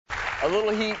A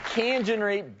little heat can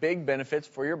generate big benefits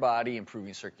for your body,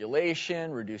 improving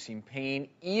circulation, reducing pain,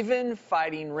 even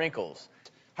fighting wrinkles.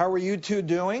 How are you two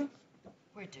doing?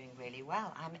 We're doing really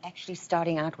well. I'm actually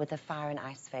starting out with a fire and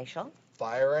ice facial.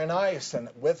 Fire and ice. And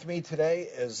with me today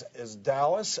is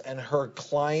Dallas and her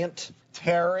client,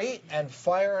 Terry. And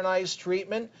fire and ice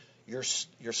treatment, you're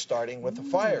starting with the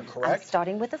fire, correct? I'm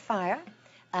starting with the fire.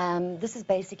 This is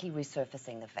basically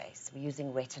resurfacing the face. We're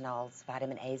using retinols,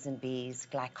 vitamin A's and B's,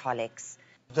 glycolics.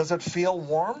 Does it feel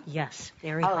warm? Yes,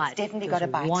 very hot. It's definitely got a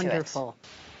bite wonderful.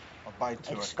 A bite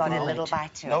to it. It's got a little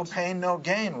bite to it. No pain, no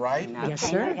gain, right? No Yes,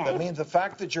 pain, sir. no gain. That means the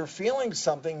fact that you're feeling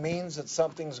something means that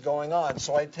something's going on.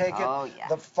 So I take it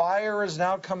the fire is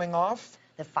now coming off?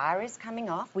 The fire is coming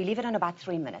off. We leave it on about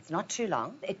 3 minutes, not too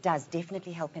long. It does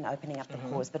definitely help in opening up the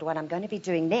pores. But what I'm going to be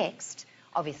doing next,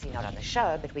 obviously not on the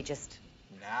show, but we just...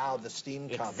 Now the steam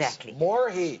comes. Exactly. More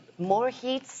heat. More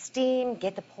heat, steam,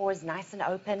 get the pores nice and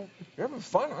open. You're having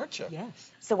fun, aren't you?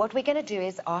 Yes. So what we're going to do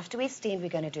is, after we've steamed, we're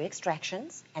going to do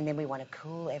extractions, and then we want to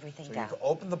cool everything So down. you've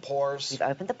opened the pores. We've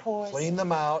opened the pores. Clean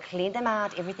them out. Clean them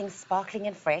out. Everything's sparkling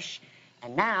and fresh.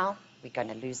 And now we're going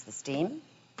to lose the steam,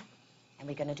 and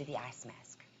we're going to do the ice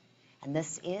mask. And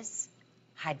this is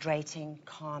hydrating,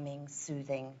 calming,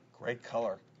 soothing. Great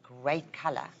color. Great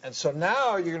color. And so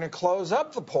now you're going to close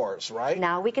up the pores, right?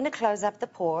 Now we're going to close up the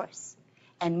pores,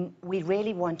 and we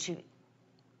really want to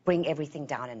bring everything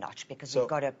down a notch because we've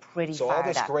got a pretty So all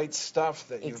this great stuff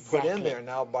that you've put in there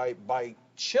now, by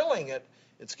chilling it,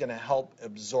 it's going to help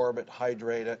absorb it,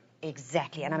 hydrate it.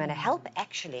 Exactly, and I'm going to help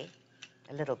actually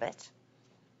a little bit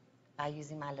by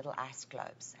using my little ice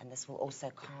globes, and this will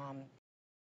also calm